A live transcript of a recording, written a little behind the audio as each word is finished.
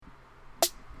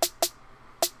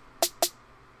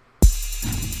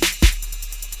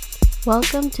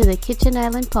Welcome to the Kitchen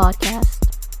Island Podcast.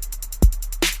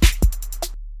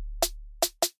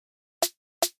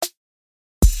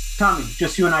 Tommy,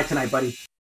 just you and I tonight, buddy.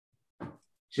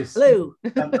 Just Hello.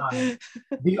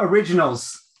 The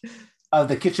originals of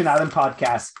the Kitchen Island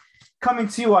Podcast coming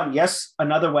to you on,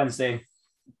 another Wednesday.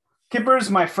 Kippers,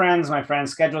 my friends,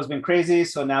 schedule has been crazy.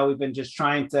 So now we've been just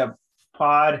trying to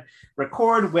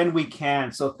record when we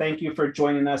can. So thank you for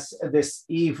joining us this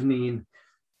evening.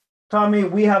 Tommy,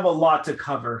 we have a lot to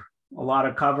cover, a lot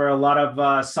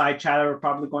of side chatter we're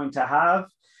probably going to have.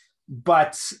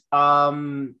 But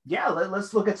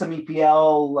let's look at some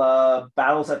EPL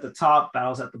battles at the top,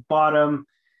 battles at the bottom.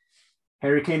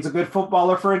 Harry Kane's a good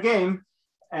footballer for a game.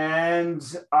 And,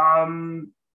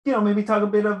 maybe talk a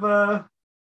bit of a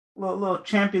little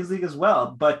Champions League as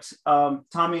well. But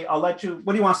Tommy, I'll let you,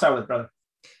 what do you want to start with, brother?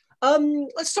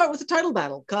 Let's start with the title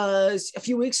battle, because a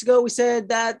few weeks ago we said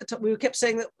that we kept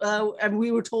saying that, and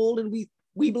we were told, and we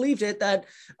believed it, that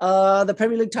the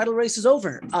Premier League title race is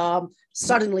over.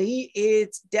 Suddenly,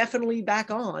 it's definitely back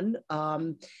on.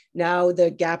 Now the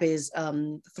gap is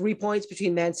 3 points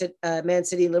between Man City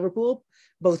and Liverpool.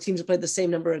 Both teams have played the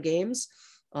same number of games.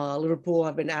 Liverpool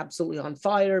have been absolutely on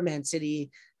fire. Man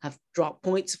City have dropped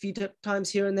points a few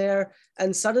times here and there,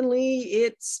 and suddenly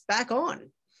it's back on.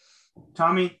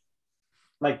 Tommy,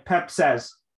 like Pep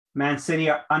says, Man City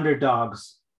are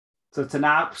underdogs. So it's an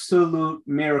absolute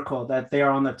miracle that they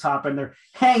are on the top and they're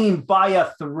hanging by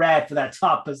a thread for that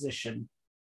top position.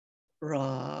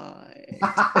 Right.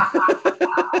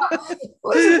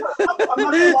 Listen, I'm not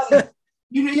gonna lie.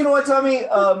 You know what, Tommy? We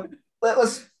don't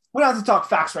have to talk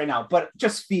facts right now, but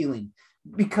just feeling.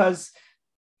 Because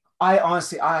I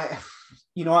honestly thought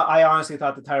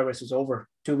the title race was over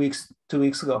 2 weeks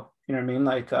ago. You know what I mean?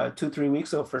 Like 2-3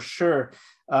 weeks ago, for sure.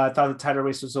 I thought the title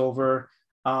race was over.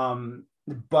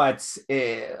 But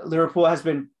Liverpool has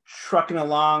been trucking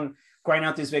along, grinding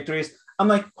out these victories. I'm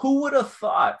like, who would have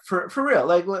thought, for real?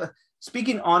 Like,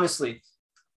 speaking honestly,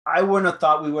 I wouldn't have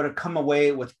thought we would have come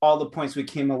away with all the points we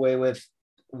came away with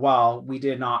while we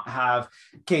did not have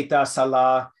Keita,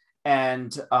 Salah,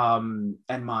 and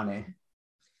Mane.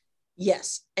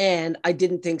 Yes, and I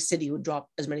didn't think City would drop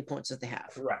as many points as they have.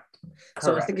 Correct.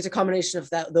 So I think it's a combination of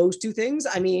those two things.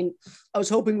 I mean, I was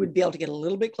hoping we'd be able to get a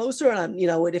little bit closer. And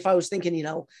if I was thinking,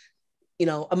 a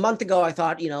month ago, I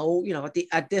thought,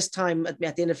 at this time, at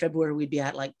the end of February, we'd be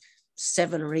at like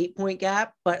 7 or 8 point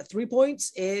gap. But 3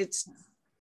 points, it's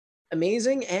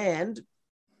amazing, and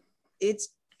it's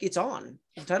on.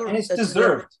 The title, and it's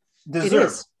deserved. It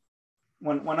is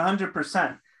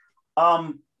 100%.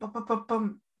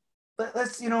 But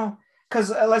let's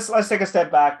let's take a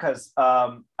step back, because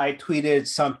I tweeted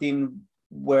something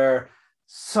where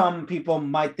some people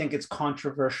might think it's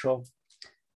controversial,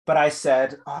 but I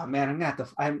said, oh man,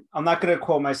 I'm not gonna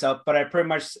quote myself, but I pretty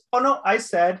much I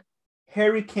said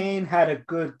Harry Kane had a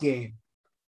good game.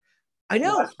 I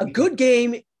know, a good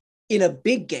game in a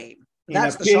big game.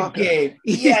 That's the shocker. Game.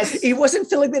 Yes. He wasn't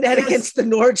filling the net against the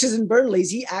Norwiches and Burnleys.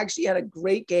 He actually had a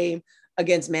great game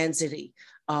against Man City.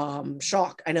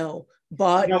 Shock, I know,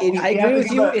 but I agree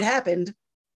with you. It happened.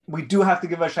 We do have to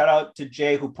give a shout out to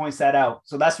Jay, who points that out.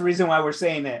 So that's the reason why we're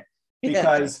saying it,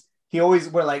 because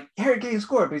we're like, Harry Kane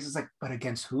scored, but he's just like, but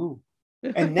against who?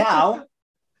 And now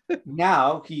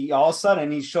he all of a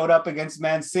sudden he showed up against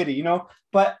Man City,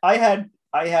 But I had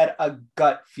a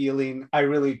gut feeling, I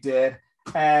really did.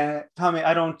 And Tommy,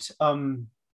 I don't.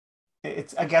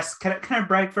 It's, I guess, can I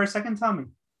brag for a second, Tommy?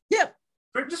 Yeah,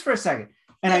 just for a second.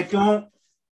 And I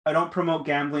don't promote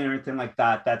gambling or anything like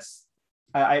that.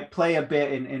 I play a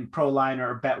bit in ProLine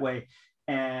or Betway,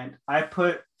 and I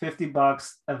put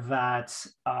 $50 that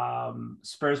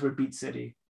Spurs would beat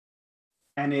City,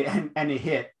 and it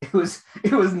hit. It was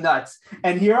nuts.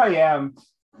 And here I am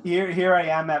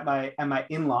at my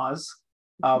in-laws,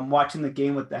 watching the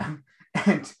game with them,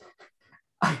 and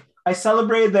I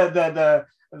celebrated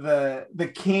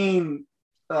the Kane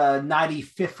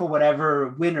 95th or whatever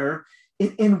winner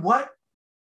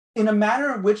in a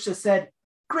manner in which they said,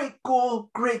 great goal,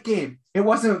 great game. It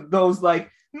wasn't those like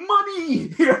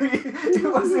money.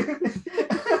 It wasn't.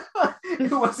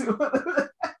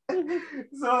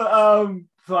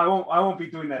 So I won't be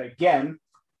doing that again.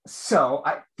 So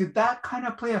did that kind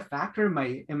of play a factor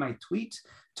in my tweet,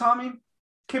 Tommy?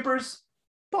 Kippers?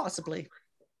 Possibly.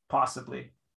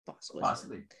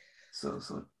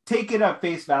 So take it at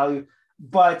face value.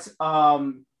 But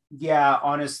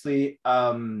honestly,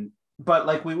 but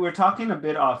like we were talking a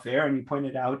bit off air, and you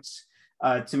pointed out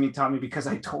to me, Tommy, because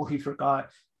I totally forgot.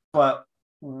 But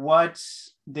what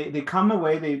they come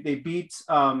away, they beat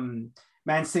Man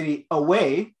City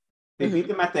away. They beat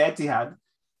them at the Etihad.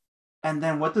 And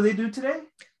then what do they do today?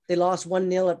 They lost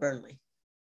 1-0 at Burnley.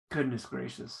 Goodness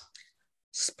gracious.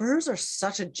 Spurs are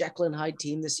such a Jekyll and Hyde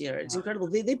team this year. It's incredible.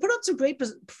 They put out some great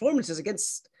performances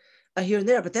against here and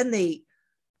there, but then they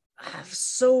have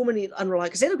so many unreliable,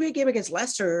 because they had a great game against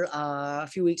Leicester a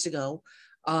few weeks ago.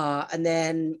 And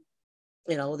then,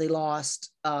 they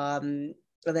lost, and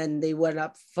then they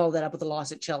followed that up with a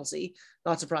loss at Chelsea.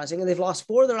 Not surprising. And they've lost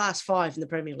 4 of their last 5 in the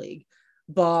Premier League,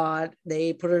 but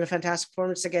they put in a fantastic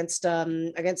performance against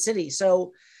City.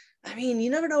 So, I mean, you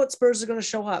never know what Spurs are going to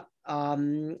show up.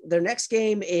 Their next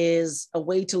game is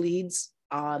away to Leeds.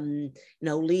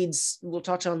 Leeds, we'll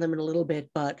touch on them in a little bit,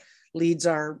 but Leeds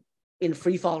are in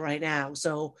free fall right now.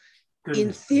 So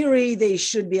in theory, they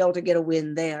should be able to get a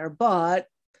win there, but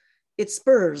it's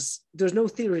Spurs. There's no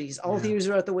theories. All theories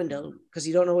are out the window because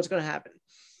you don't know what's going to happen.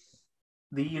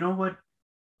 You know what?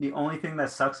 The only thing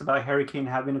that sucks about Harry Kane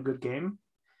having a good game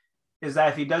is that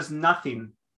if he does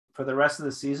nothing for the rest of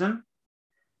the season,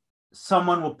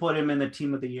 someone will put him in the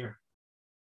team of the year.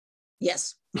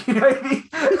 Yes. You know what I mean?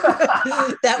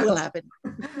 That will happen.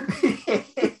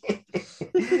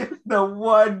 The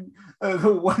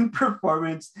one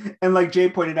performance, and like Jay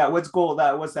pointed out, what's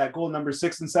that goal number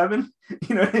 6 and 7?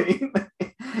 You know what I mean?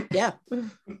 Yeah.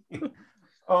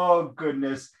 Oh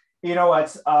goodness. You know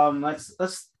what?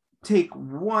 Let's take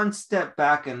one step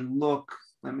back and look.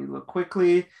 Let me look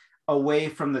quickly away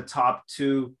from the top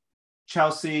 2.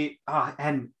 Chelsea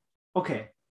and okay.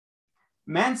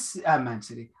 Manchester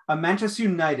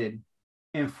United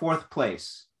in 4th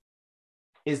place.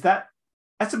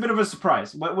 That's a bit of a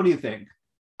surprise. What do you think?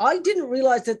 I didn't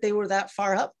realize that they were that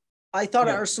far up. I thought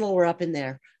Arsenal were up in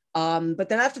there. But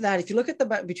then after that, if you look at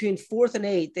between 4th and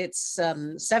 8th, it's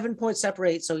 7 points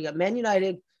separate. So you got Man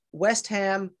United, West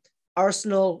Ham,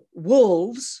 Arsenal,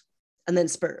 Wolves, and then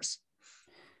Spurs.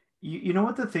 You know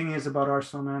what the thing is about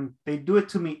Arsenal, man? They do it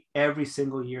to me every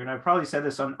single year. And I probably said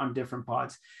this on different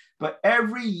pods, but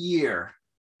every year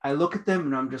I look at them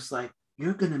and I'm just like,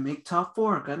 you're going to make top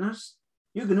 4, goodness.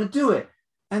 You're going to do it.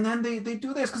 And then they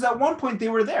do this because at one point they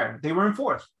were there. They were in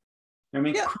 4th. I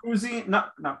mean, cruising,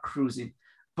 not cruising,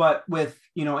 but with,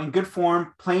 in good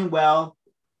form, playing well.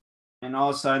 And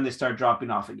all of a sudden they start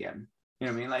dropping off again. You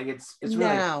know what I mean? Like it's really.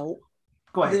 Now,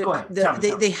 Go ahead.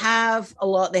 They have a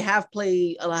lot. They have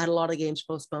had a lot of games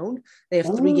postponed. They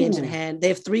have 3 games in hand. They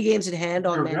have 3 games in hand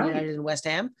on Man United and West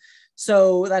Ham.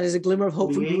 So that is a glimmer of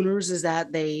hope for Gooners, is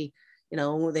that they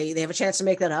have a chance to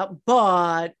make that up,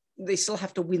 but they still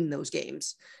have to win those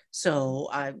games. So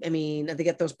I mean, they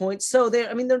get those points. So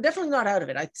they're definitely not out of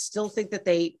it. I still think that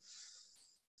the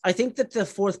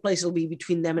 4th place will be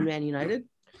between them and Man United.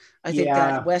 I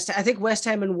think West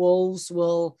Ham and Wolves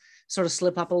will sort of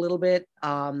slip up a little bit.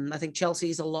 I think Chelsea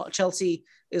is a lock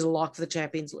for the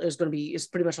Champions. It's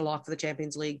pretty much a lock for the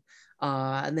Champions League.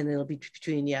 And then it'll be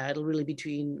between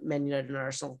Man United and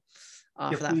Arsenal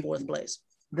for that 4th place.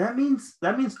 That means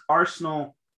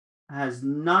Arsenal has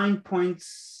 9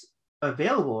 points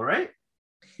available, right?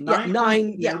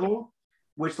 9 available,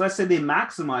 which let's say they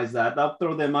maximize that, that'll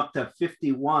throw them up to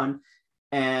 51.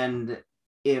 And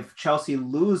if Chelsea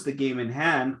lose the game in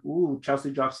hand,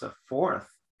 Chelsea drops to 4th.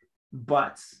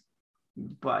 But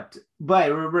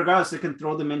regardless, it can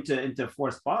throw them into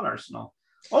 4th spot, Arsenal.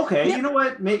 Okay, You know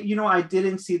what? I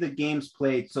didn't see the games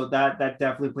played, so that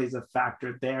definitely plays a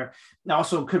factor there. It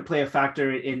also could play a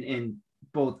factor in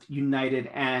both United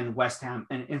and West Ham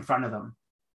and in front of them.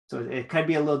 So it could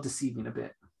be a little deceiving a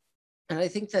bit. And I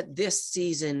think that this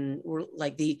season, we're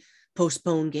like the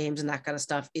postponed games and that kind of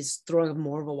stuff is throwing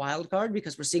more of a wild card,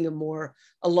 because we're seeing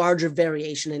a larger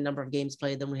variation in number of games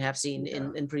played than we have seen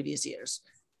in previous years.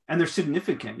 And they're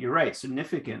significant. You're right.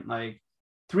 Significant. Like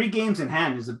 3 games in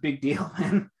hand is a big deal,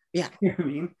 man. Yeah. You know what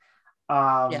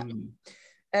I mean?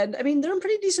 And I mean, they're in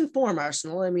pretty decent form,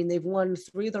 Arsenal. I mean, they've won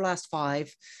 3 of their last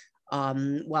 5.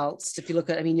 Whilst if you look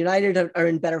at, United are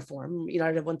in better form.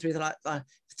 United have won 3 of the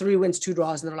 3 wins, 2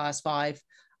 draws in their last 5.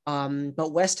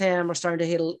 But West Ham are starting to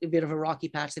hit a bit of a rocky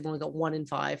patch. They've only got 1 in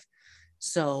 5.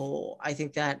 So I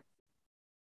think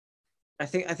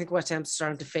West Ham's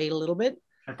starting to fade a little bit.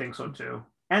 I think so too.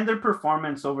 And their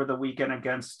performance over the weekend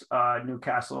against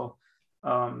Newcastle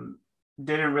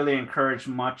didn't really encourage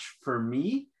much for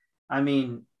me. I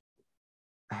mean,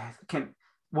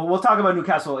 we'll talk about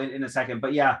Newcastle in a second,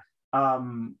 but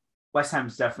West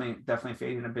Ham's definitely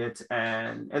fading a bit.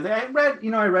 And I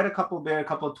read a couple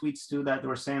of tweets too that they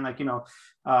were saying like,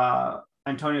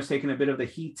 Antonio's taking a bit of the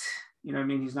heat. You know what I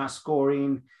mean? He's not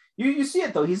scoring. You see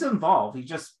it though. He's involved. He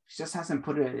just hasn't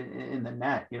put it in the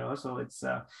net, So it's,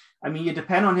 you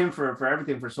depend on him for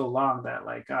everything for so long that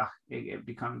like, it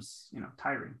becomes,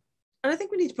 tiring. And I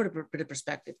think we need to put a bit of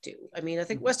perspective too. I mean, I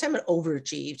think West Ham had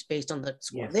overachieved based on the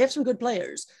squad. Yes. They have some good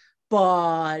players,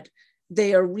 but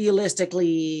they are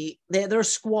realistically, their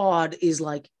squad is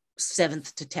like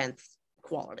 7th to 10th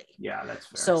quality. Yeah, that's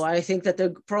fair. So I think that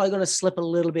they're probably going to slip a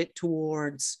little bit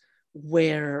towards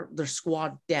where their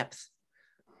squad depth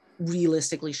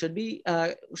realistically should be.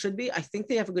 I think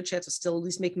they have a good chance of still at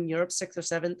least making Europe 6th or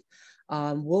 7th.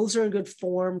 Wolves are in good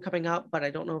form coming up, but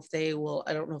I don't know if they will.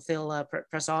 I don't know if they'll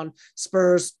press on.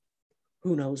 Spurs,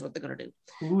 who knows what they're going to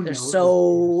do? They're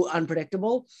so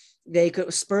unpredictable.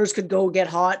 Spurs could go get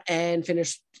hot and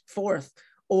finish 4th,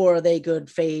 or they could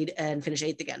fade and finish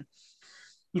 8th again.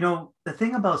 You know, the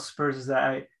thing about Spurs is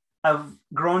that I've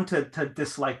grown to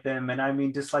dislike them, and I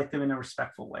mean dislike them in a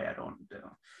respectful way. I don't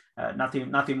do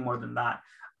nothing more than that.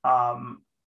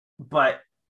 But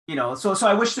you know, so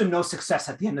I wish them no success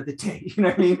at the end of the day. You know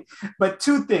what I mean? But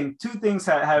two things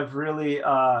have really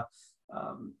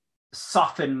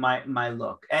softened my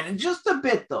look, and just a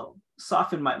bit though,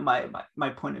 softened my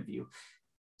point of view.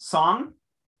 Son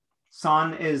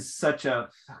is such a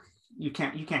you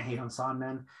can't hate on Son,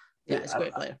 man. Yeah, it's a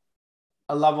great player.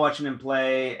 I love watching him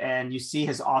play, and you see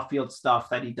his off-field stuff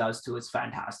that he does too. It's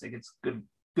fantastic. It's good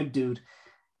dude.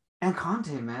 And Conte,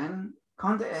 man,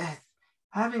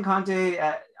 having Conte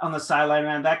on the sideline,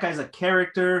 man, that guy's a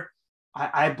character.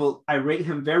 I rate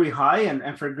him very high,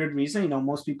 and for good reason. You know,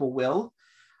 most people will.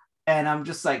 And I'm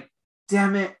just like,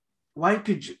 damn it, why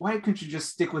couldn't you just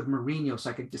stick with Mourinho so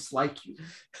I could dislike you?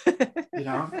 You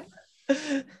know,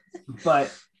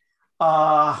 but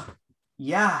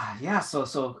yeah. So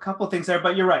a couple of things there,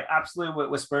 but you're right, absolutely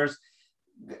with Spurs.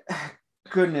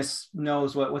 Goodness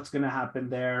knows what's going to happen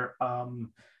there.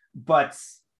 But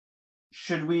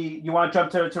you want to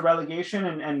jump to relegation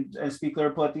and speak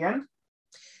Liverpool at the end?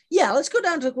 Yeah, let's go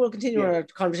down to, we'll continue our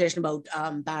conversation about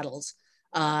battles.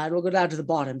 And we'll go down to the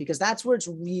bottom because that's where it's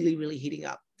really, really heating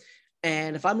up.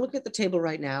 And if I'm looking at the table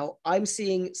right now, I'm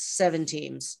seeing 7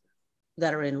 teams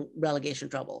that are in relegation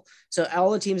trouble. So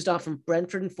all the teams down from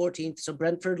Brentford in 14th. So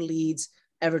Brentford, Leeds,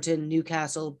 Everton,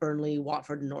 Newcastle, Burnley,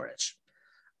 Watford, and Norwich.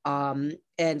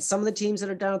 And some of the teams that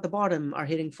are down at the bottom are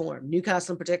hitting form.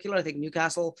 Newcastle in particular, I think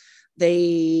Newcastle,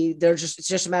 it's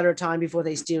just a matter of time before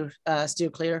they steer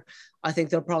clear. I think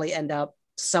they'll probably end up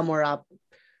somewhere up,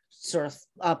 sort of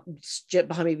up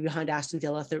behind Aston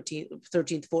Villa, 13th,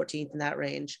 14th in that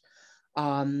range.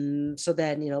 So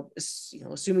then,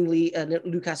 assuming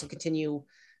Newcastle continue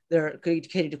their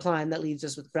decline, that leaves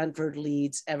us with Brentford,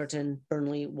 Leeds, Everton,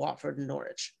 Burnley, Watford, and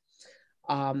Norwich.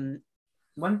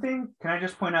 One thing, can I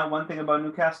just point out one thing about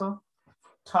Newcastle?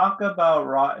 Talk about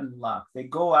rotten luck. They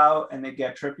go out and they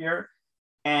get Trippier,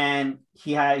 and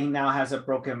he now has a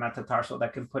broken metatarsal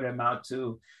that can put him out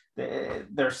to,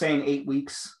 they're saying 8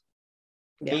 weeks.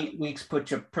 Yeah. 8 weeks put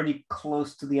you pretty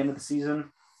close to the end of the season.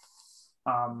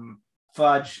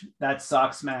 Fudge, that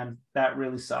sucks, man. That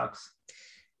really sucks.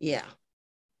 Yeah.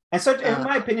 And so, in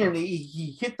my opinion,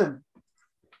 he hit the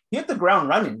ground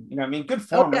running. You know what I mean? Good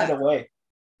form right away.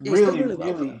 Really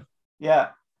well. Yeah.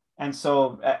 And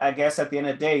so I guess at the end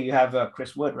of the day, you have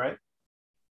Chris Wood, right?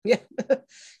 Yeah.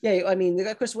 Yeah. I mean, they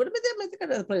got Chris Wood, but they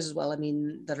got other players as well. I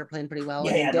mean, that are playing pretty well.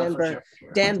 Yeah, Sure.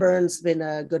 Dan Burns been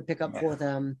a good pickup for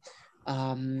them.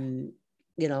 And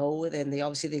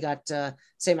they got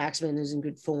Sam Maximin is in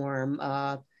good form.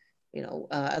 Other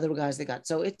guys they got.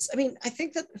 So I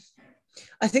think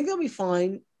they'll be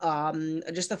fine.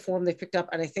 Just the form they picked up,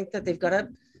 and I think that they got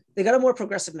a more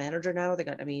progressive manager now.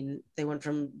 They went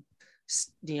from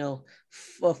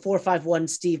 4-5-1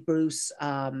 Steve Bruce,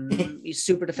 he's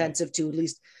super defensive, to at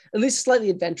least slightly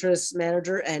adventurous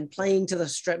manager, and playing to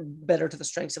better to the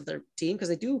strengths of their team, because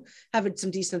they do have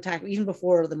some decent attack. Even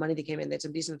before the money they came in, they had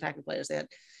some decent attacking players. They had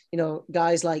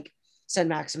guys like Sen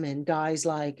Maximin, guys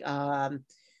like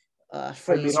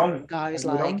Fraser, guys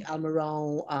like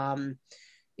Almiron,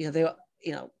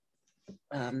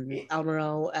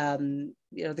 Almiron,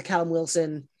 the Callum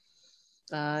Wilson,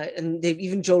 and they've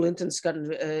even Joe Linton's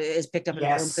gotten is picked up in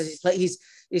form because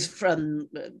he's from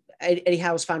Eddie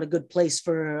Howe's found a good place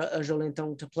for Joe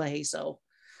Linton to play. So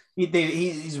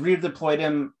he's redeployed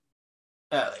him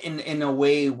in a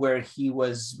way where he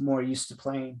was more used to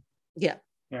playing. Yeah,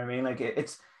 you know what I mean? Like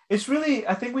it's really,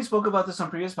 I think we spoke about this on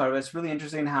previous part, but it's really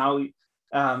interesting how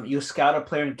you scout a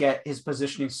player and get his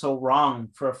positioning so wrong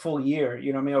for a full year,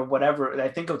 you know what I mean, or whatever. I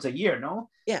think it was a year, no?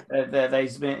 Yeah. That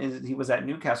he was at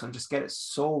Newcastle, and just get it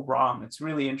so wrong. It's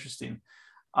really interesting.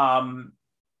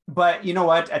 But you know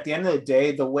what? At the end of the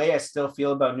day, the way I still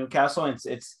feel about Newcastle,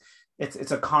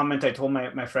 it's a comment I told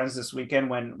my friends this weekend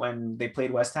when they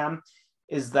played West Ham,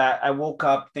 is that I woke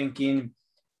up thinking,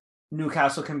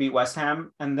 Newcastle can beat West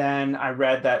Ham. And then I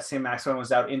read that St. Maximin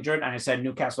was out injured, and I said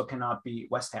Newcastle cannot beat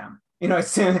West Ham.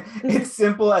 It's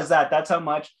simple as that. That's how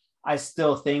much I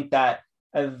still think that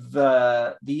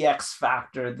the X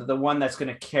factor, the one that's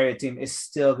going to carry a team, is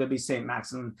still going to be St.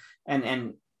 Maximin.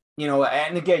 And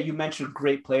again, you mentioned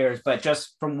great players, but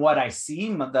just from what I see,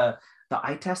 the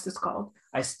eye test is called,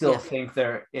 I still think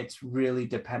it's really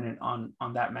dependent on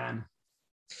that man.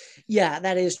 Yeah,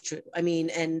 that is true. I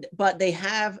mean, but they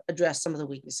have addressed some of the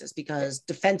weaknesses, because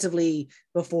defensively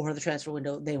before the transfer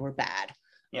window, they were bad.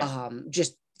 Yeah.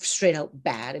 Just straight out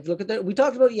bad. If you look at we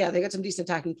talked about, they got some decent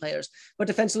attacking players, but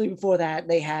defensively before that,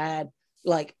 they had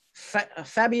like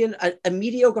a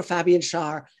mediocre Fabian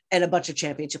Schär and a bunch of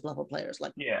championship level players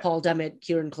like Paul Demmett,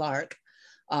 Kieran Clark,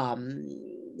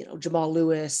 Jamal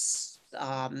Lewis,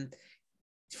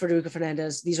 Federico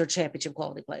Fernandez. These are championship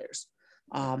quality players.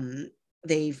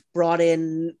 They've brought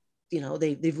in,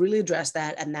 they've really addressed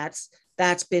that, and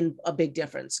that's been a big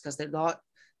difference, because they're not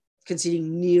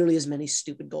conceding nearly as many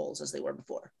stupid goals as they were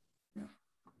before.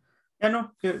 Yeah, no,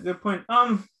 good point.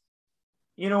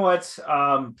 You know what?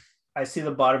 I see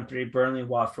the bottom three: Burnley,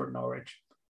 Watford, Norwich.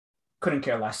 Couldn't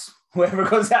care less. Whoever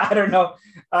goes, I don't know.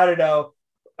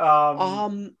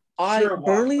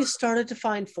 Burnley started to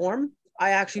find form.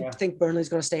 I actually think Burnley's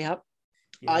going to stay up.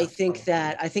 Yeah, I think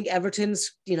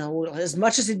Everton's, as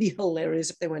much as it'd be hilarious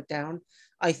if they went down,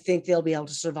 I think they'll be able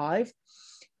to survive.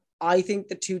 I think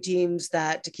the two teams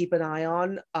to keep an eye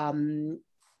on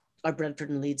are Brentford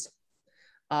and Leeds.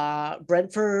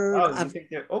 Brentford. Oh, you think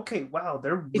they're okay? Wow,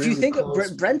 they're. If you think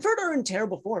Brentford are in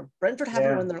terrible form, Brentford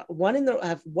haven't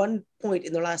have 1 point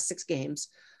in their last 6 games.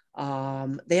 They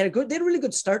had a really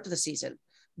good start to the season,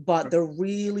 but the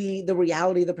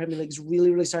reality of the Premier League is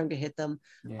really, really starting to hit them.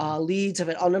 Yeah. Leeds have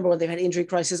number one, they've had injury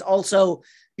crisis. Also,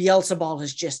 Bielsa ball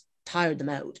has just tired them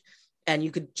out. And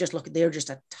you could just look, they're just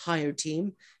a tired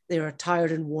team. They're a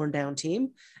tired and worn down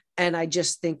team. And I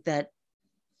just think that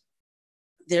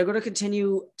they're going to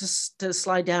continue to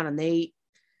slide down, and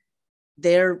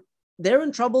they're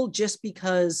in trouble just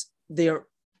because they're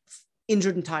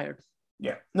injured and tired.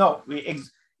 Yeah, no, you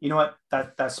know what?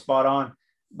 That's spot on.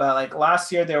 But like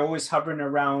last year, they're always hovering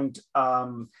around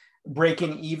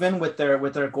breaking even with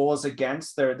their goals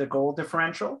against their goal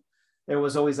differential. There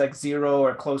was always like 0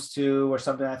 or close to or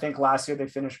something. I think last year they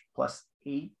finished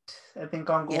 +8, I think,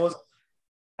 on goals.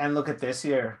 Yeah. And look at this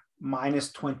year,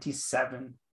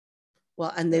 -27.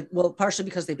 Well, and partially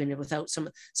because they've been without some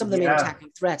of the main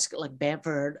attacking threats, like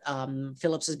Bamford.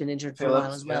 Phillips has been injured for a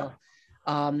while as well.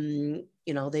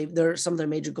 They're some of their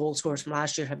major goal scorers from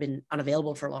last year have been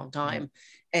unavailable for a long time,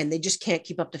 and they just can't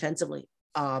keep up defensively.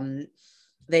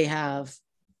 They have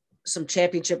some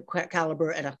championship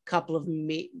caliber and a couple of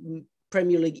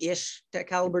Premier League-ish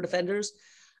caliber defenders,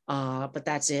 but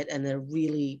that's it. And they're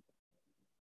really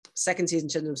second season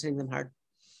shouldn't have hitting them hard.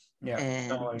 Yeah,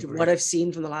 and what I've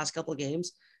seen from the last couple of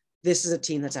games, this is a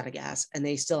team that's out of gas, and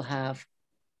they still have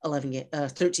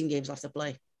 13 games left to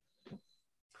play.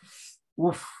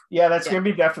 Oof. Yeah, that's going to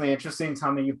be definitely interesting,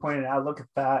 Tommy. You pointed out, look at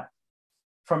that.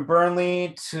 From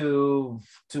Burnley to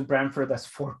Brentford, that's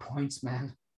 4 points,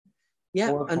 man.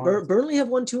 Yeah, and Burnley have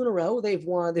won 2 in a row. They've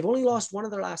only lost 1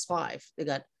 of their last 5.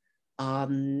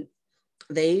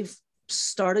 They've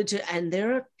started to, and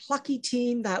they're a plucky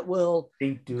team that will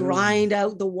grind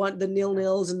out the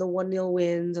 0-0s and the 1-0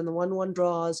 wins and the 1-1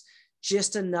 draws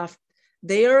just enough.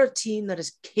 They are a team that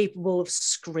is capable of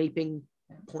scraping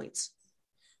points.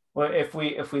 Well, if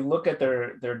we look at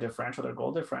their differential, their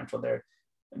goal differential,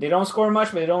 they don't score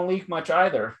much, but they don't leak much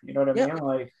either. You know what I mean?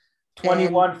 Like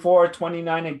 21-4,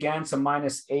 29 against, a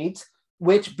 -8,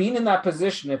 which being in that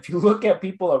position, if you look at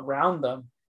people around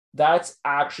them, that's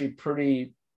actually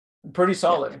pretty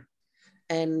solid. Yeah.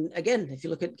 And again, if you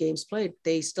look at games played,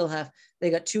 they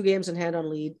got 2 games in hand on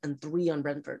Leeds and 3 on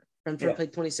Brentford. Brentford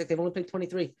played 26. They've only played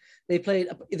 23.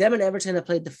 Them and Everton have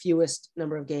played the fewest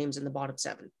number of games in the bottom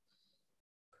 7.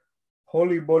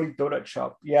 Holy moly, donut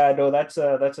shop. Yeah, no, that's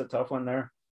a tough one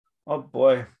there. Oh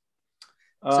boy.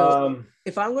 So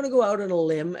if I'm going to go out on a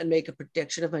limb and make a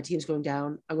prediction of my team's going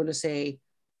down, I'm going to say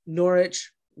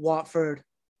Norwich, Watford,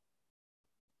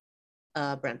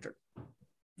 Brentford.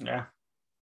 Yeah.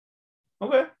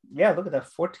 Okay. Yeah, look at that.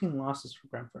 14 losses for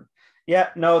Brentford.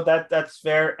 Yeah, no, that's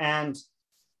fair. And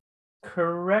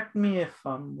correct me if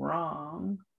I'm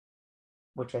wrong,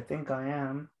 which I think I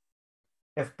am.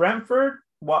 If Brentford,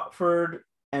 Watford,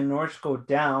 and Norwich go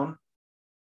down,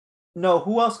 no,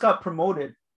 who else got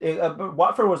promoted?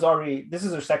 Watford was already, this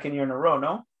is their second year in a row,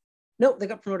 no? No, they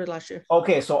got promoted last year.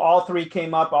 Okay, so all 3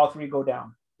 came up, all 3 go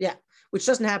down. Yeah, which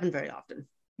doesn't happen very often.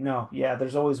 No, yeah,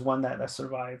 there's always one that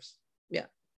survives. Yeah.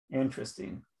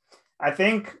 Interesting. I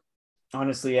think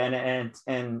honestly,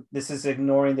 and this is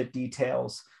ignoring the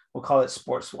details. We'll call it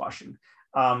sports washing.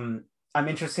 I'm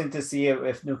interested to see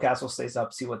if Newcastle stays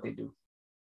up, see what they do.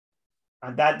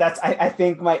 And that's I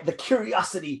think the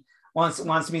curiosity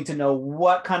wants me to know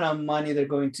what kind of money they're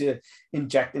going to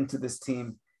inject into this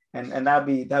team, and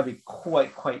that'd be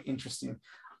quite interesting.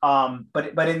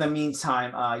 But in the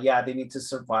meantime, yeah, they need to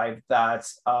survive that.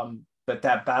 But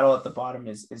that battle at the bottom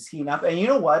is heating up. And you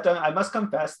know what? I must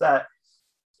confess that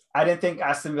I didn't think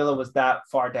Aston Villa was that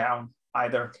far down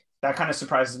either. That kind of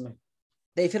surprises me.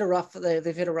 They've hit a rough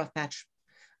patch.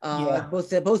 Yeah.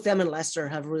 Both them and Leicester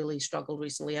have really struggled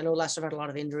recently. I know Leicester have had a lot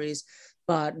of injuries,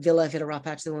 but Villa have hit a rough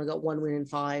patch. They've only got 1 win in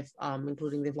 5,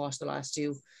 including they've lost the last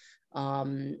 2.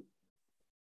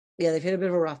 Yeah, they've hit a bit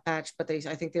of a rough patch, but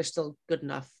I think they're still good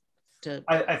enough to.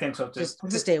 I think so too. Just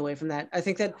to stay away from that. I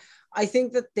think that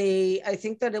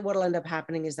what'll end up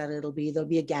happening is that there'll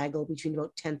be a gaggle between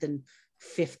about 10th and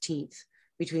 15th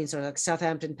between sort of like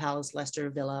Southampton, Palace, Leicester,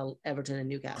 Villa, Everton, and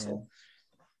Newcastle.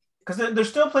 Because they're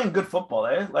still playing good football,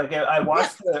 eh? Like I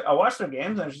watched their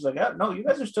games and she's like, yeah, no, you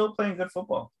guys are still playing good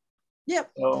football. Yeah.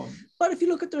 So, but if you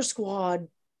look at their squad,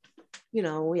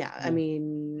 I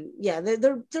mean, yeah,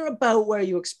 they're about where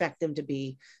you expect them to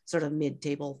be, sort of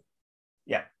mid-table.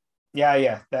 Yeah.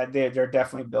 That they're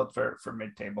definitely built for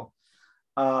mid-table.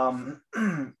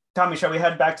 Tommy, shall we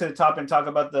head back to the top and talk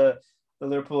about the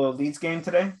Liverpool Leeds game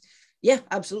today? Yeah,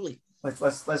 absolutely.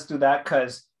 Let's do that,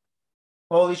 because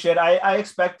holy shit, I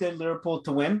expected Liverpool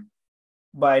to win,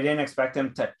 but I didn't expect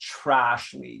them to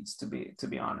trash Leeds, to be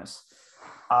honest.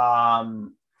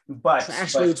 But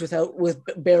trash Leeds with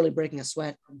barely breaking a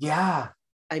sweat. Yeah.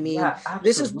 I mean,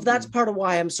 that's part of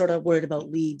why I'm sort of worried about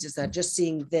Leeds, is that just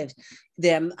seeing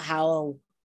how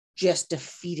just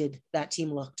defeated that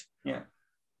team looked. Yeah.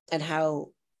 And how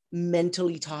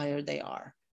mentally tired they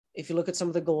are. If you look at some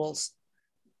of the goals,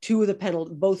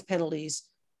 both penalties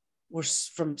were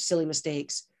from silly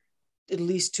mistakes. At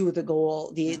least 2 of the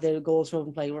goals from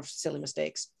open play were silly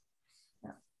mistakes.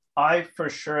 Yeah. I for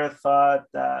sure thought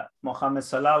that Mohamed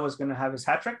Salah was going to have his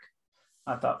hat trick.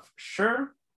 I thought for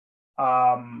sure.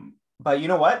 But you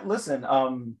know what? Listen,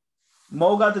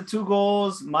 Mo got the 2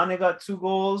 goals. Mane got 2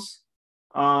 goals.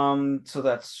 So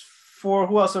that's 4.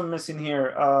 Who else am I missing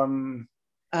here?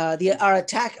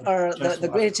 The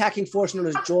great attacking force known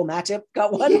as Joel Matip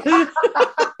got 1.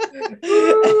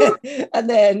 And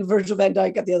then Virgil van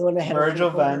Dijk got the other one ahead. Virgil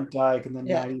van Dijk in the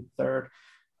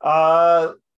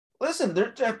 93rd. Listen,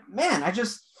 man, I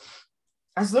just,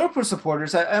 as Liverpool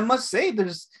supporters, I must say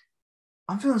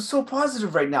I'm feeling so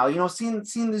positive right now, seeing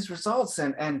these results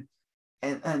and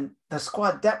the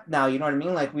squad depth now, you know what I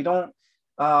mean? Like we don't,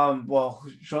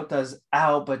 Jota's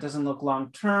out, but it doesn't look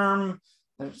long-term.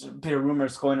 There's a bit of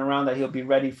rumors going around that he'll be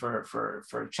ready for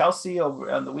Chelsea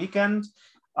over on the weekend.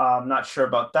 I'm not sure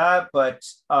about that, but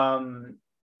I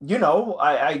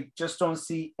just don't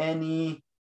see any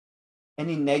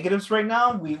negatives right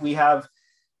now. We have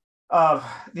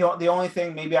the only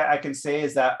thing maybe I can say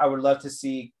is that I would love to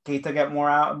see Keita get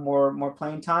more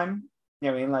playing time. You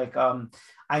know what I mean? Like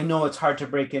I know it's hard to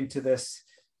break into this,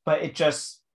 but it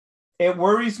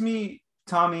worries me,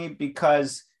 Tommy,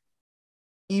 because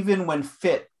even when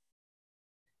fit,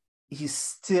 he's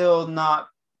still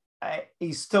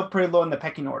pretty low in the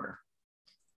pecking order.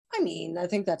 I mean, I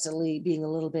think that's being a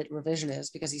little bit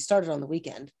revisionist because he started on the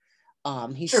weekend.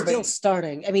 He's still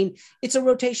starting. I mean, it's a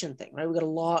rotation thing, right?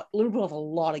 Liverpool have a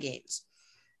lot of games.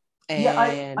 And yeah,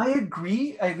 I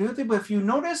agree. I agree with you. But if you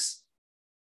notice,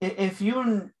 if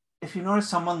you notice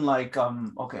someone like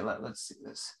let's see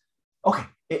this. Okay,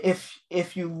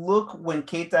 if you look when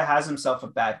Keita has himself a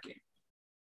bad game,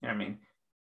 you know what I mean?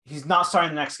 He's not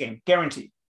starting the next game,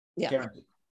 guaranteed. Yeah. Guaranteed.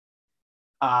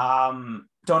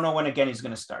 Don't know when again he's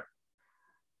going to start.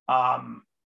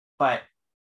 But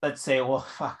let's say,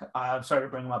 I'm sorry to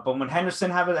bring him up, but when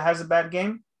Henderson has a bad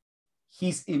game,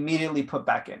 he's immediately put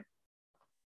back in.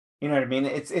 You know what I mean?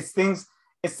 It's things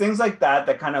like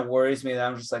that kind of worries me. That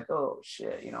I'm just like, oh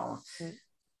shit,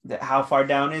 how far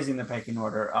down is he in the pecking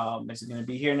order? Is it going to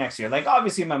be here next year? Like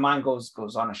obviously, my mind goes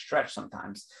on a stretch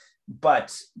sometimes,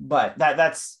 but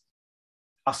that's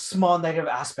a small negative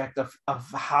aspect of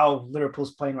how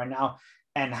Liverpool's playing right now,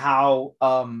 and how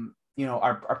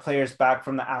our players back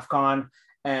from the AFCON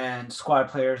and squad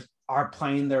players are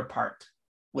playing their part,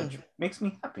 which makes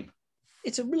me happy.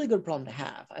 It's a really good problem to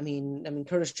have. I mean,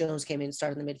 Curtis Jones came in,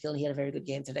 started in the midfield. He had a very good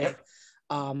game today.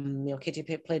 Yep.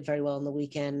 KT played very well on the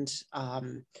weekend.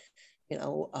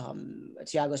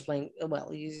 Thiago's playing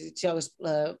well.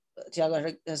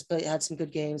 Thiago has had some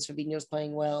good games. Fabinho's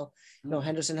playing well.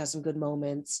 Henderson has some good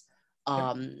moments.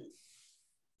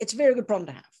 It's a very good problem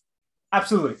to have.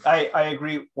 Absolutely. I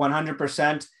agree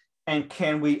 100%. And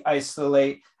can we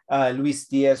isolate Luis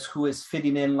Diaz, who is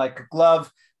fitting in like a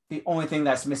glove? The only thing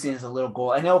that's missing is a little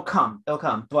goal, and it'll come.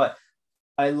 But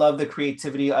I love the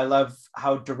creativity. I love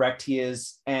how direct he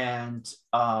is, and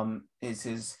is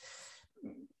his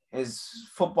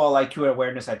football IQ and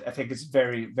awareness. I think is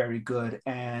very, very good,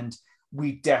 and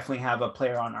we definitely have a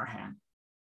player on our hand.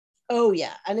 Oh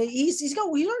yeah, and he's got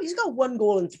 1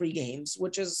 goal in 3 games,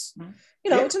 which is,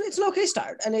 it's an okay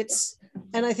start, and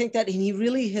I think that he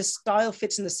really, his style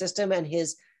fits in the system, and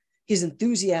his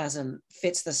enthusiasm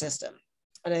fits the system,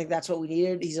 and I think that's what we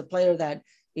needed. He's a player that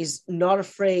is not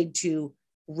afraid to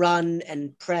run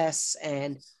and press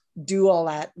and do all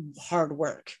that hard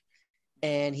work,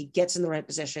 and he gets in the right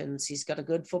positions. He's got a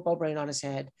good football brain on his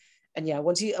head. And yeah,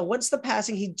 once the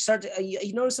passing, he started.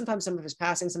 You notice sometimes some of his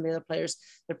passing, some of the other players,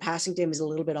 their passing to him is a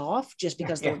little bit off, just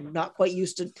because they're not quite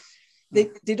used to.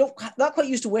 They not quite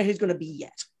used to where he's going to be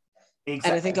yet. Exactly.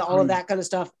 And I think all of that kind of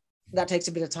stuff that takes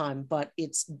a bit of time, but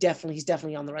he's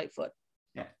definitely on the right foot.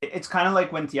 Yeah, it's kind of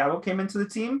like when Thiago came into the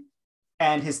team,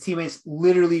 and his teammates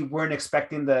literally weren't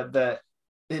expecting the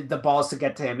balls to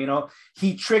get to him.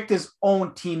 He tricked his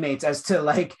own teammates as to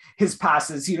like his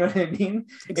passes. You know what I mean?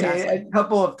 Exactly. A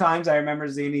couple of times I remember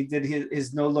Zany did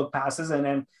his no look passes, and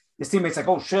then his teammates like,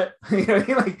 oh shit, he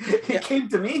came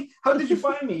to me. How did you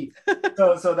find me?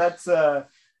 so that's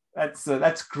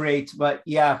great. But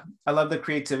yeah, I love the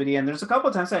creativity. And there's a couple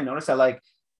of times I noticed that, like,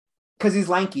 because he's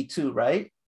lanky too,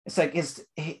 right? It's like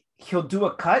he'll do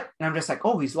a cut, and I'm just like,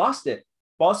 oh, he's lost it.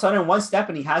 All of a sudden, 1 step,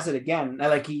 and he has it again.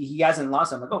 Like he hasn't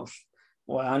lost it. I'm like, oh,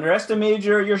 well, I underestimated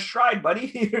your stride,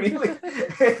 buddy.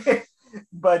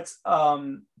 But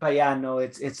yeah, no,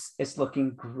 it's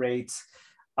looking great.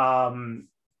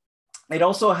 It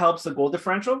also helps the goal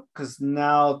differential, because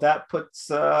now that puts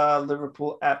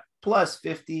Liverpool at plus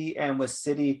 50, and with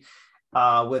City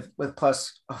with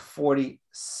plus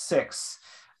 46.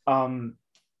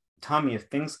 Tommy, if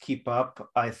things keep up,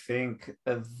 I think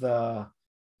the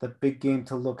big game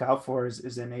to look out for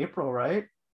is in April, right?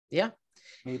 Yeah.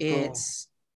 April. It's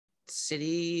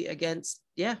City against,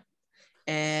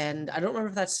 and I don't remember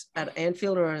if that's at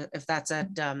Anfield or if that's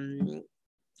at the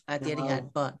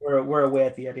Etihad, but we're away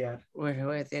at the Etihad. We're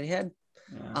away at the Etihad.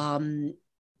 Yeah.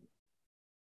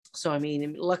 So I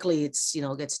mean, luckily it's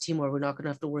against a team where we're not going to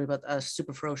have to worry about a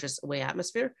super ferocious away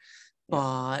atmosphere,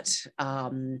 but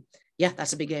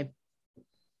that's a big game.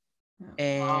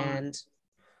 And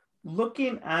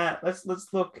looking at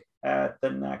let's look at the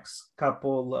next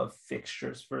couple of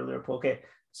fixtures for Liverpool. Okay,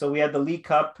 so we had the League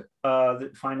Cup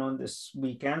the final this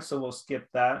weekend, so we'll skip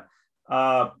that.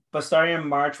 But starting in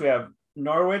March, we have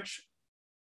Norwich.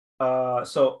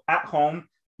 So at home,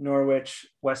 Norwich,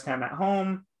 West Ham at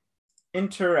home,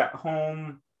 Inter at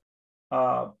home,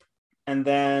 and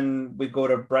then we go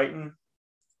to Brighton,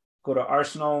 go to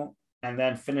Arsenal, and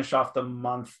then finish off the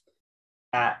month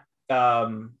at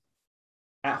home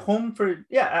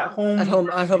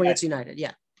against United.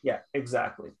 Yeah,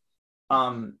 exactly.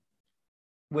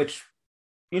 Which,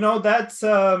 that's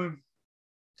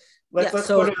let's put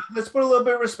a little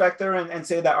bit of respect there and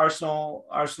say that Arsenal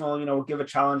will give a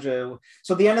challenge.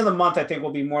 So the end of the month, I think,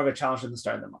 will be more of a challenge than the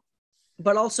start of the month.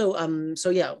 But also,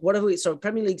 what have we? So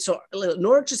Premier League, so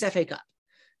Norwich is FA Cup.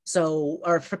 So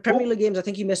our Premier League games, I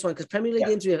think you missed one, because Premier League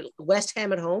games, we have West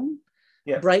Ham at home,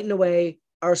 Brighton away,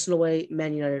 Arsenal away,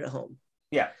 Man United at home.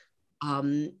 Yeah.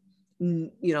 I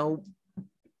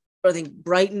think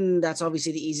Brighton, that's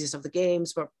obviously the easiest of the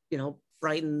games, but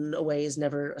Brighton away is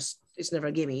never a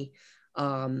gimme.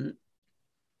 I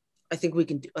think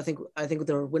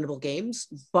they're winnable games,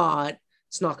 but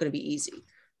it's not going to be easy.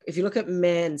 If you look at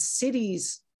Man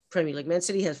City's Premier League, Man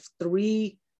City has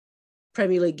 3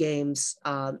 Premier League games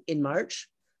in March: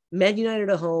 Man United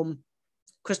at home,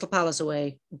 Crystal Palace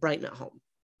away, Brighton at home.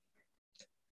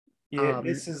 Yeah,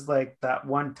 this is like that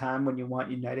one time when you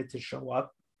want United to show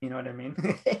up. You know what I mean?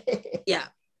 Yeah.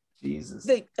 Jesus.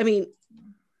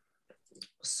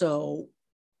 So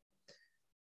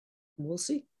we'll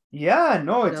see. Yeah,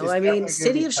 no, it's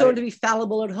City have shown to be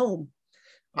fallible at home.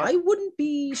 Yeah. I wouldn't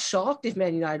be shocked if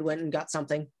Man United went and got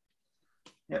something.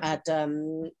 At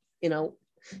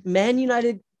Man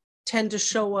United tend to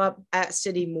show up at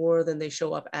City more than they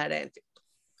show up at Anfield.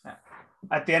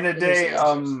 At the end of the day,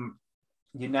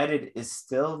 United is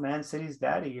still Man City's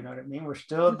daddy. You know what I mean? We're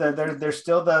still they're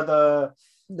still the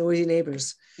noisy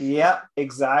neighbors. Yeah,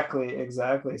 exactly.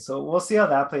 So we'll see how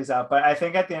that plays out. But I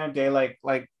think at the end of the day, like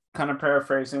kind of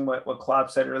paraphrasing what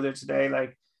Klopp said earlier today,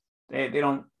 like they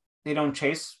don't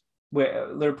chase.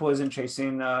 Liverpool isn't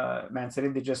chasing Man City.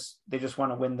 They just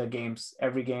want to win the games,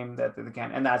 every game that they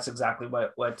can, and that's exactly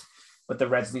what what the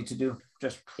Reds need to do.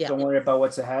 Just Yeah. don't worry about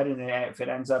what's ahead, and if it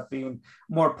ends up being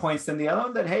more points than the other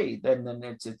one, then hey, then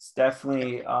it's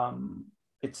definitely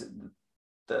it's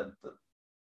the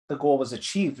goal was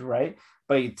achieved, right?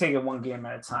 But you take it one game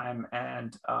at a time,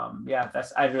 and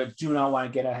that's I do not want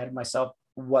to get ahead of myself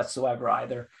whatsoever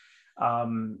either.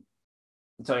 I'm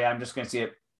just going to see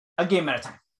it a game at a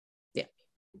time. Yeah.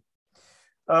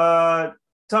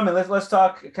 Tommy, let's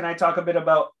talk. Can I talk a bit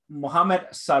about Mohamed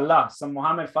Salah? Some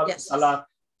Salah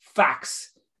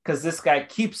facts, because this guy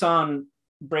keeps on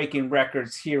breaking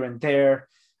records here and there.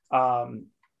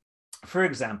 For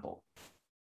example,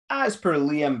 as per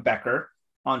Liam Becker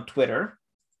on Twitter,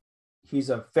 he's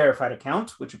a verified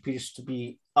account, which appears to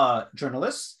be a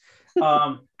journalist.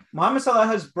 Mohamed Salah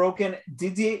has broken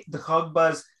Didier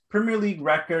Drogba's Premier League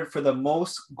record for the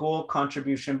most goal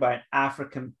contribution by an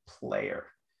African player.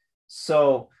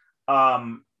 So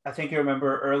I think you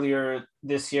remember earlier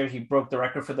this year, he broke the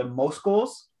record for the most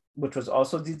goals, which was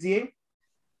also Didier.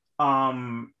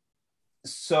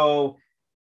 So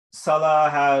Salah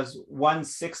has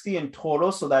 160 in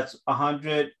total. So that's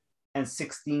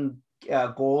 116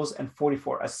 goals and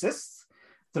 44 assists.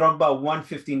 Drogba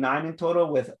 159 in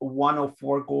total with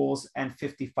 104 goals and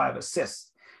 55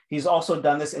 assists. He's also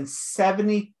done this in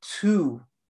 72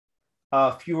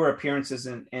 fewer appearances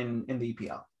in the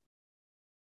EPL.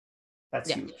 That's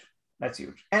huge. That's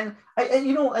huge. And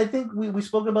I think we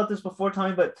spoke about this before,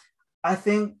 Tommy, but I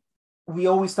think we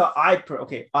always thought I can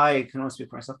only speak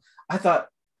for myself. I thought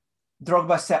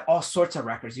Drogba set all sorts of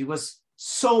records. He was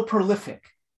so prolific,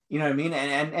 you know what I mean?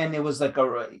 And it was like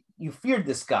you feared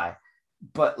this guy,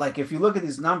 but like if you look at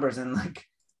these numbers and like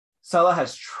Salah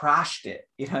has trashed it,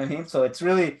 you know what I mean? So it's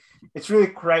really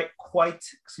quite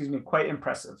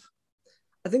impressive.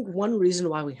 I think one reason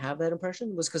why we have that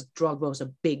impression was because Drogba was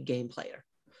a big game player.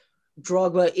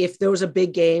 Drogba, if there was a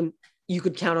big game, you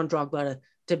could count on Drogba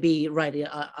to be right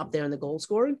up there in the goal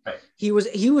scoring. Right. He was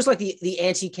like the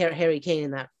anti-Harry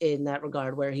Kane in that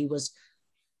regard, where he would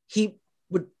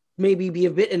maybe be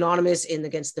a bit anonymous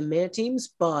against the man teams,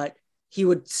 but he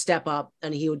would step up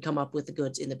and he would come up with the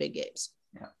goods in the big games.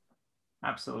 Yeah,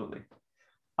 absolutely.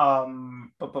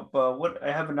 But what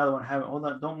I have another one. Hold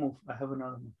on, don't move. I have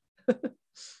another one.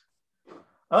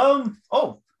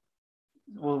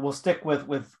 We'll stick with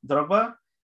Drogba.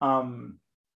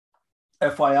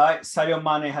 FYI, Sadio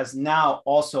Mane has now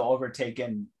also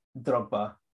overtaken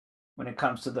Drogba when it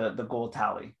comes to the goal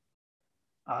tally.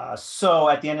 So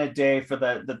at the end of the day, for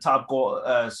the top goal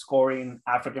scoring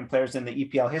African players in the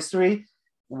EPL history,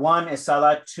 1 is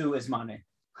Salah, 2 is Mane.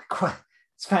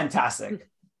 It's fantastic.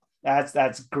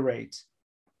 That's great.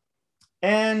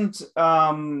 And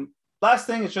last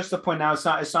thing is just to point out,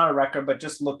 it's not a record, but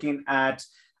just looking at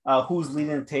who's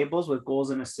leading the tables with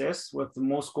goals and assists. With the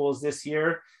most goals this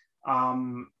year,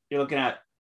 you're looking at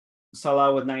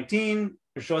Salah with 19,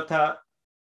 Jota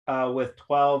with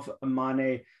 12,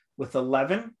 Mane with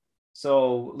 11.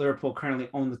 So Liverpool currently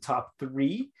own the top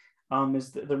 3.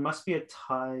 There must be a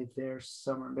tie there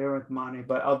somewhere there with Mane,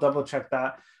 but I'll double check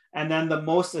that. And then the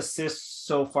most assists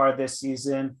so far this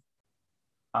season,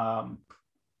 1,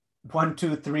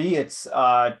 2, 3. It's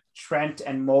Trent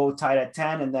and Mo tied at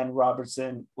 10, and then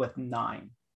Robertson with 9.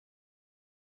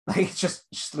 Like it's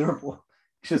just Liverpool,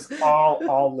 just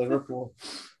all Liverpool.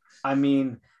 I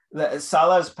mean,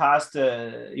 Salah's pass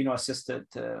to assist to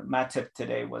Matip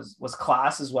today was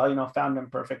class as well. Found him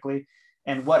perfectly,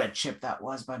 and what a chip that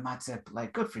was by Matip.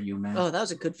 Like, good for you, man. Oh, that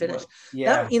was a good finish.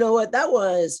 Yeah,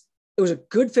 it was a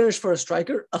good finish for a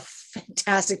striker, a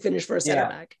fantastic finish for a center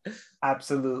back.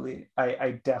 Absolutely.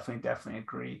 I definitely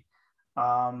agree.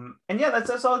 And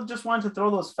that's all. Just wanted to throw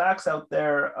those facts out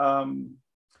there.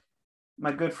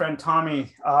 My good friend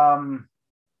Tommy.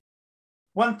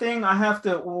 One thing I have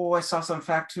to, I saw some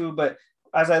fact too, but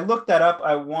as I looked that up,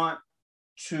 I want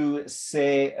to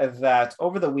say that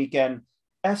over the weekend,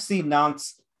 FC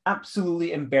Nantes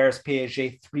absolutely embarrassed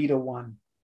PSG 3-1.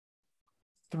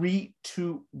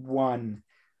 3-1.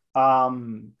 It's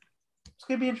going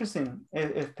to be interesting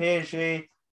if PSG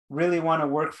really want to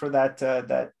work for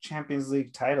that Champions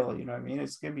League title. You know what I mean?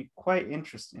 It's going to be quite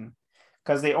interesting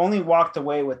because they only walked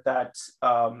away with that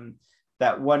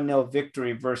 1-0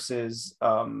 victory versus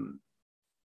Real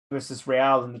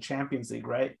in the Champions League,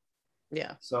 right?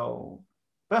 Yeah. So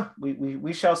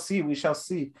we shall see. We shall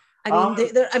see.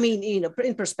 I mean,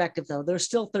 in perspective though, they're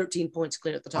still 13 points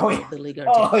clear at the top of the league.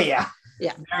 Oh yeah.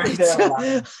 Yeah.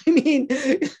 They're I mean,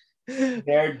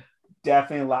 they're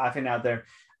definitely laughing out there.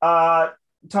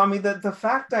 Tommy, the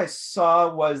fact I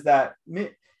saw was that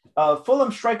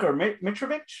Fulham striker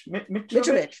Mitrovic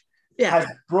has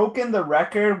broken the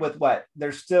record with what?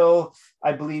 There's still,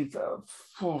 I believe,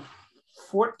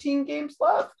 14 games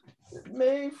left.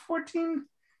 May 14.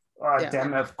 Oh, Yeah.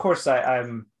 damn! Of course, I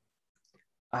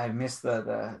missed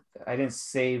the. I didn't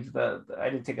save I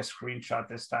didn't take a screenshot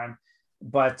this time,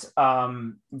 but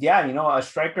yeah, a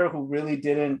striker who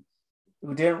didn't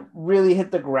really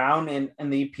hit the ground in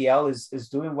the EPL is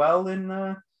doing well in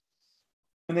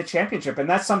the championship, and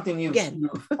that's something you've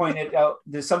pointed out.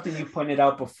 There's something you pointed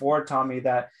out before, Tommy,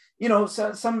 that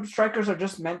some strikers are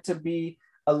just meant to be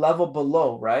a level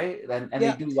below, right? And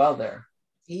they do well there.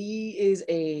 He is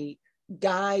a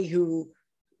guy who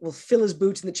will fill his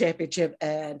boots in the championship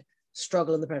and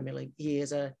struggle in the Premier League. He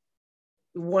is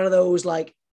one of those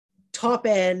like top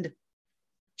end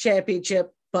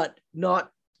championship, but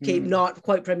not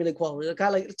quite Premier League quality. A guy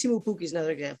like Timo Pukki is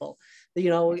another example.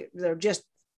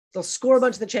 They'll score a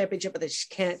bunch in the championship, but they just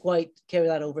can't quite carry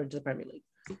that over into the Premier League.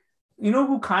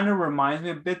 Who kind of reminds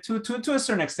me a bit to a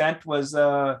certain extent was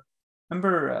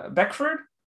remember Beckford?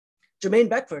 Jermaine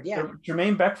Beckford, yeah.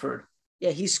 Jermaine Beckford.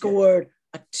 Yeah, he scored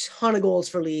a ton of goals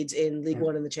for Leeds in League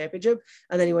One in the Championship,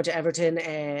 and then he went to Everton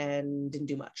and didn't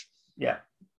do much. Yeah,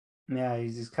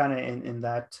 he's kind of in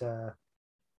that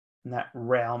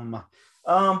realm.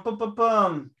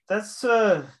 That's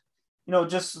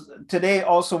just today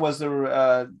also was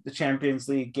the Champions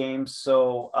League game.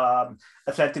 So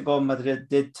Atletico Madrid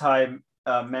did tie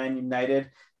Man United.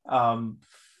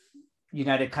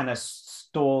 United kind of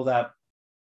stole that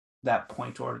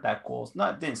point or that goal.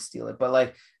 Didn't steal it, but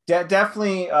like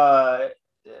definitely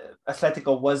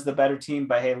Atletico was the better team.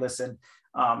 But hey, listen,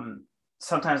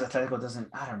 sometimes Atletico doesn't.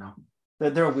 I don't know.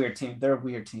 They're a weird team.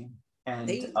 And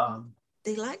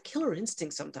they lack killer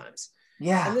instinct sometimes.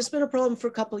 Yeah, and there's been a problem for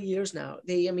a couple of years now.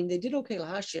 They did okay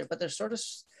last year, but they're sort of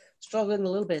struggling a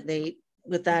little bit.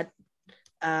 With that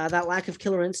lack of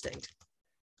killer instinct.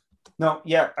 No,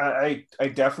 yeah, I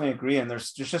definitely agree. And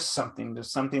there's just something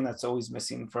that's always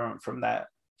missing from that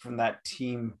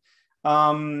team.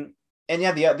 And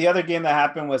yeah, the other game that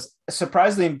happened was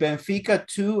surprisingly Benfica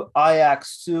 2,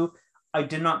 Ajax 2. I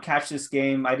did not catch this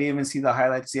game. I didn't even see the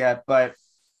highlights yet, but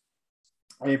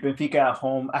I mean, Benfica at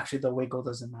home. Actually, the away goal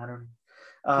doesn't matter.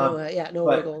 No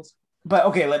away goals. But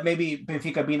okay, like maybe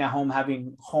Benfica being at home,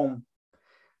 having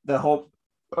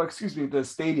the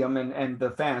stadium and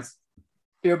the fans.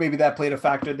 Maybe that played a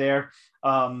factor there.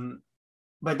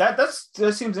 But that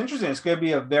seems interesting. It's going to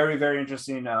be a very, very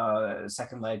interesting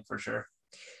second leg for sure.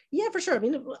 Yeah, for sure. I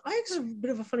mean, Ajax is a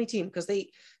bit of a funny team because they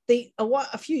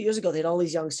a few years ago they had all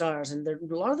these young stars, and a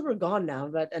lot of them are gone now.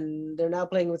 And they're now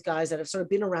playing with guys that have sort of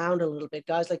been around a little bit.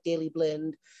 Guys like Daley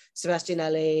Blind, Sebastian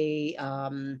Haller,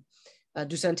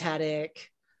 Dusan Tadic.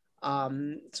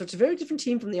 So it's a very different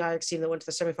team from the Ajax team that went to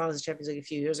the semifinals of the Champions League a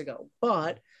few years ago,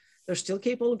 but they're still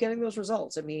capable of getting those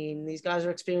results. I mean, these guys are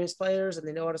experienced players and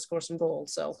they know how to score some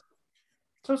goals. So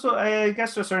I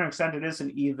guess to a certain extent, it is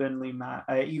an even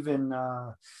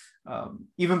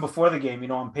before the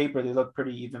game, on paper, they look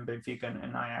pretty even, Benfica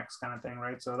and Ajax kind of thing,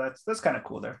 right? So that's kind of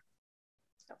cool there.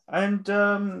 And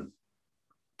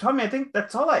Tommy, I think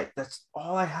that's all I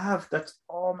have. That's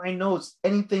all my notes.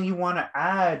 Anything you want to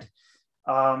add?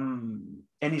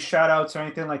 Any shout outs or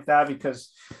anything like that?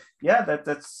 Because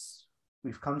that's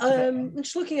we've come to I'm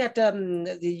just looking at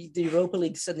the Europa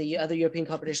Leagues and the other European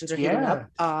competitions are heating up.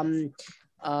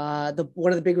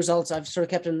 One of the big results I've sort of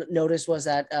kept in notice was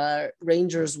that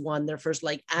Rangers won their first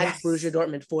leg at Borussia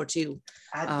Dortmund 4-2.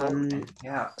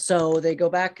 So they go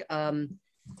back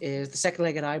is the second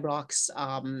leg at Ibrox.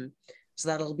 So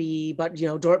that'll be, but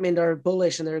Dortmund are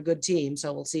bullish and they're a good team.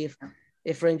 So we'll see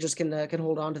if Rangers can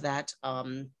hold on to that.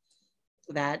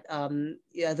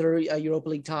 Other Europa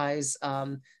League ties,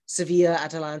 Sevilla,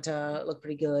 Atalanta look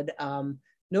pretty good.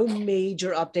 No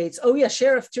major updates. Oh yeah,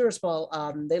 Sheriff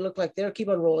Tiraspol. They look like they'll keep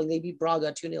on rolling. They beat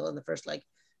Braga 2-0 in the first leg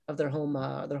of their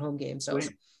home game. So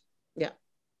yeah.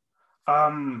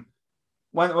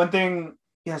 One thing,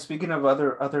 speaking of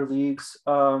other leagues,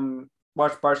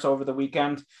 watched Barca over the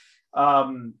weekend.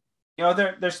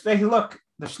 They're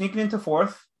sneaking into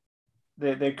fourth.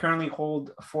 They currently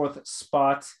hold fourth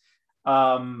spot.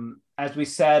 As we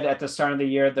said at the start of the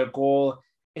year, their goal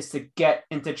is to get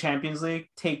into Champions League,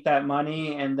 take that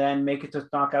money, and then make it to the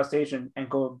knockout stage and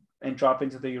go and drop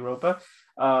into the Europa.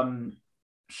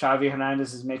 Xavi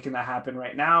Hernandez is making that happen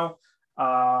right now.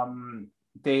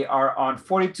 They are on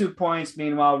 42 points.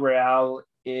 Meanwhile, Real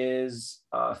is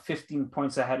 15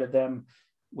 points ahead of them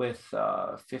with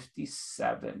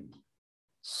 57.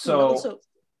 So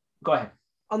go ahead.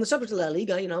 On the subject of La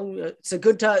Liga, it's a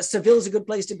good. Seville's a good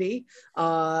place to be.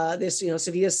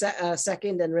 Sevilla's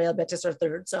second and Real Betis are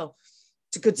third. So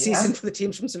it's a good season for the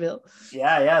teams from Seville.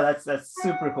 Yeah, that's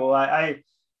super cool.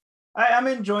 I'm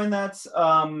enjoying that.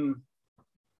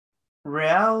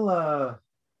 Real,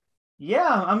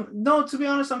 no, to be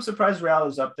honest, I'm surprised Real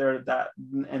is up there that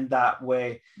in that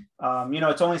way.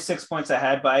 It's only 6 points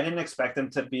ahead, but I didn't expect them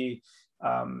to be,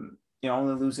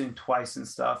 only losing twice and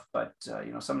stuff. But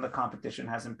some of the competition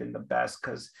hasn't been the best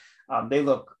because they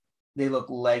look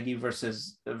leggy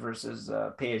versus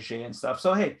PSG and stuff.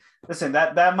 So hey, listen,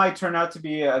 that might turn out to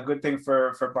be a good thing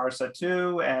for Barca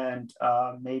too, and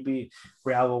maybe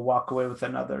Real will walk away with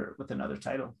another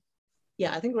title.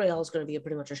 Yeah, I think Real is going to be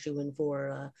pretty much a shoe-in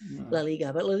for La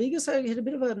Liga, but La Liga's hit a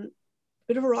bit of a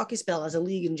rocky spell as a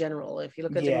league in general. If you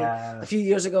look at a few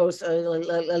years ago,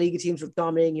 La Liga teams were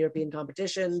dominating European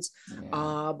competitions,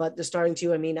 but they're starting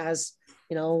to. I mean, as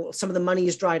some of the money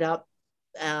is dried up.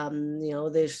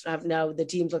 They have now the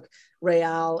teams like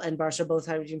Real and Barca both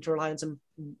having to rely on some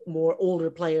more older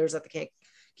players that they can't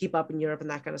keep up in Europe and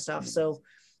that kind of stuff. So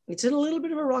it's in a little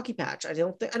bit of a rocky patch. I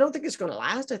don't think it's going to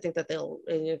last. I think that they'll,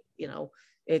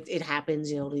 it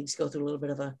happens. Leagues go through a little bit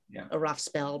of a rough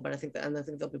spell, but I think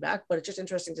they'll be back. But it's just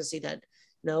interesting to see that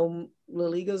La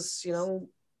Liga's,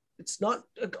 it's not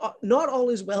all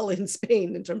is well in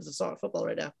Spain in terms of soccer football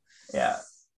right now. Yeah.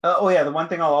 The one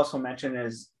thing I'll also mention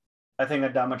is I think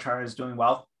Adama Traoré is doing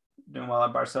well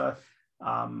at Barca.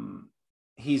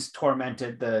 He's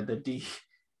tormented the D.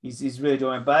 He's really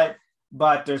doing it,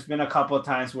 but there's been a couple of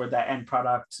times where that end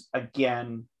product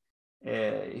again,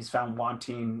 he's found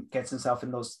wanting, gets himself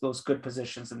in those good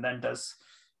positions and then does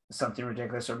something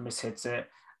ridiculous or mishits it.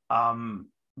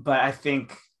 But I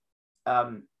think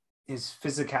his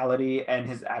physicality and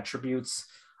his attributes,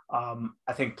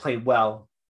 I think, play well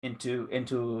into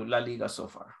La Liga so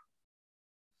far.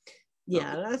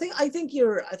 Yeah, and I think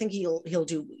he'll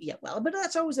do well, but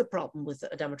that's always a problem with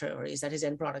Adama Traoré is that his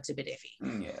end product's a bit iffy.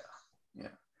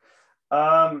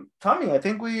 Tommy, I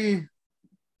think we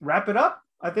wrap it up.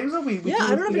 I think so.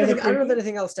 I don't have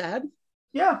anything else to add.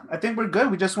 Yeah, I think we're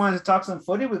good. We just wanted to talk some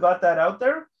footy. We got that out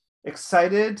there.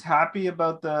 Excited, happy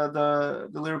about the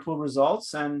Liverpool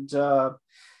results and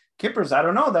Kippers. I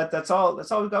don't know that's all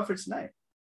we got for tonight.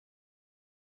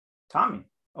 Tommy,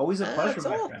 always a pleasure,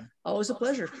 my friend. Always a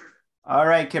pleasure. All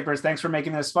right, Kippers, thanks for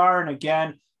making this far. And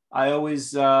again, I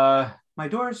always, my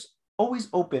door's always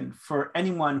open for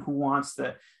anyone who wants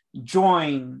to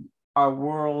join our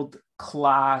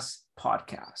world-class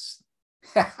podcast.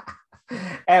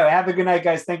 Anyway, have a good night,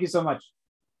 guys. Thank you so much.